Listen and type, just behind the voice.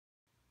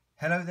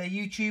Hello there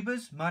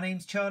YouTubers, my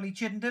name's Charlie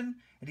Chittenden.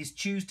 It is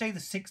Tuesday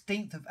the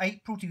 16th of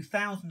April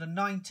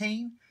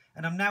 2019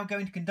 and I'm now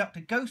going to conduct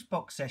a ghost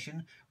box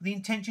session with the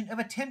intention of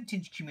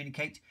attempting to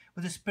communicate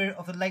with the spirit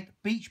of the late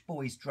Beach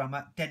Boys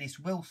drummer Dennis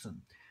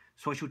Wilson.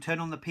 So I shall turn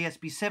on the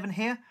PSB7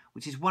 here,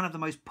 which is one of the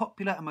most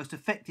popular and most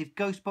effective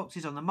ghost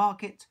boxes on the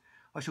market.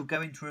 I shall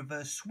go into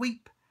reverse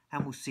sweep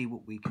and we'll see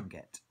what we can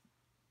get.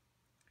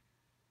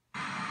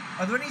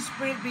 Are there any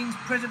spirit beings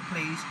present,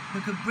 please,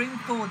 who could bring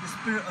forward the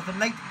spirit of the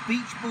late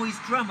Beach Boys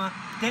drummer,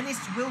 Dennis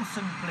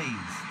Wilson,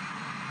 please?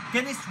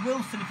 Dennis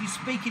Wilson, if you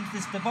speak into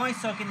this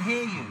device, I can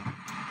hear you.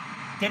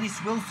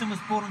 Dennis Wilson was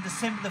born on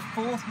December the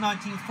 4th,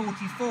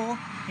 1944,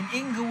 in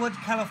Inglewood,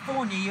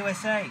 California,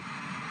 USA.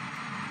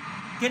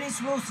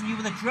 Dennis Wilson, you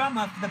were the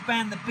drummer for the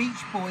band The Beach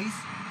Boys.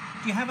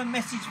 Do you have a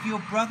message for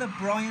your brother,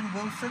 Brian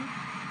Wilson?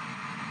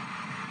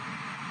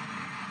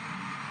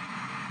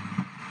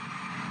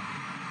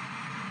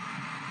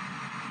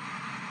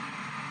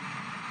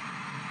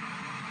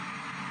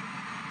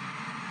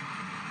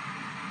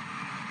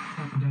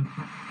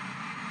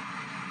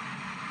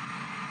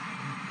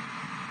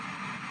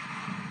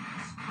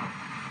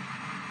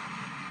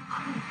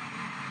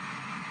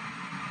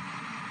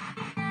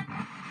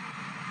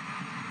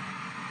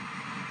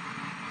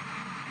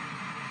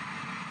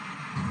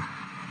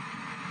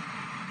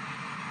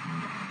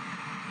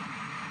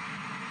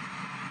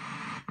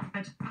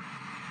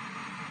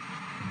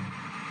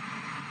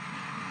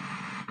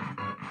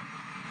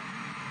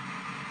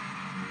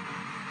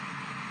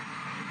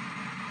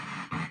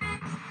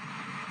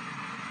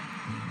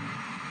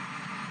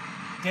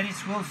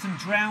 Dennis Wilson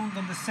drowned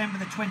on December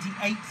the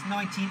 28th,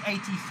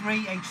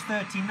 1983, aged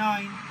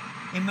 39,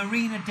 in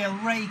Marina del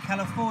Rey,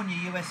 California,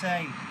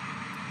 USA.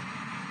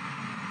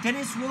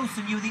 Dennis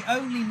Wilson, you were the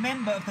only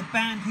member of the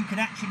band who could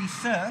actually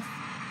surf.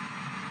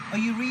 Are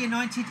you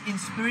reunited in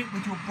spirit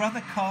with your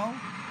brother Carl?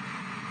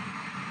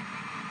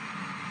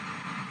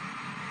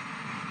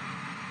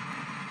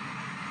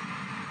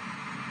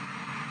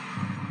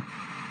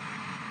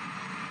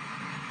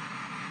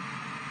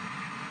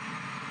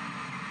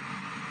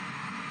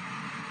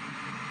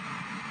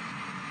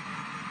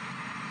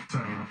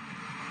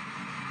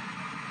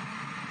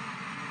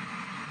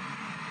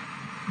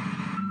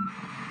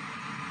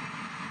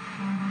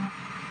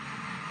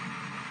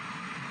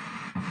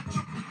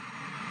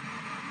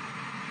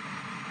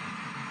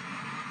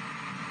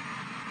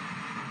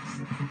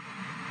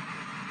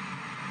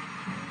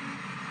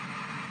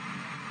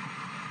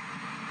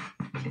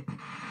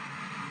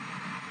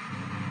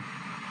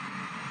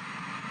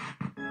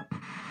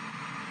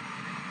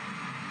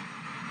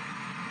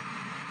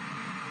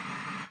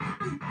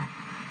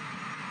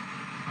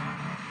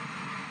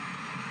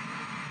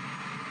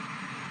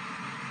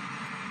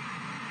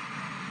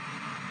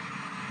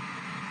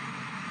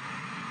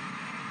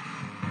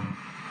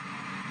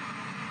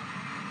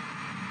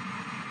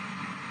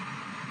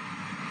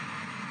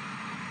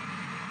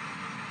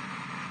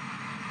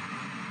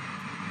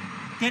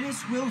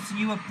 Dennis Wilson,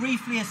 you were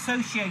briefly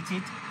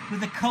associated with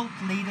the cult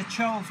leader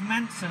Charles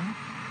Manson.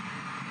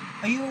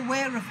 Are you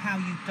aware of how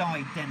you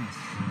died, Dennis?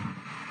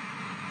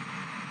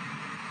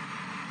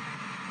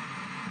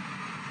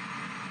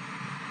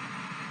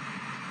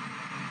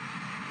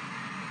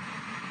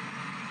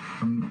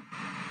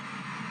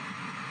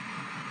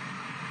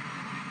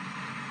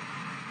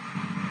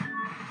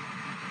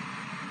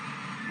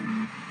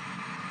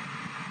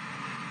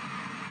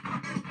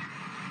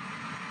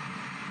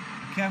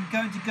 Okay, I'm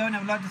going to go and I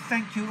would like to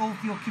thank you all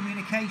for your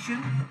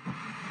communication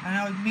and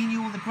I mean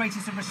you all the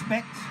greatest of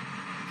respect.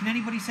 Can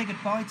anybody say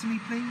goodbye to me,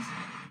 please?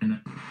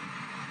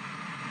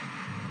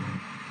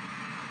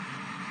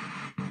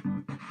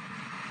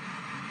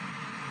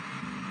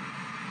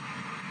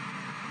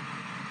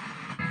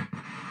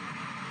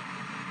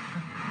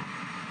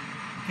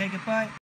 Okay, goodbye.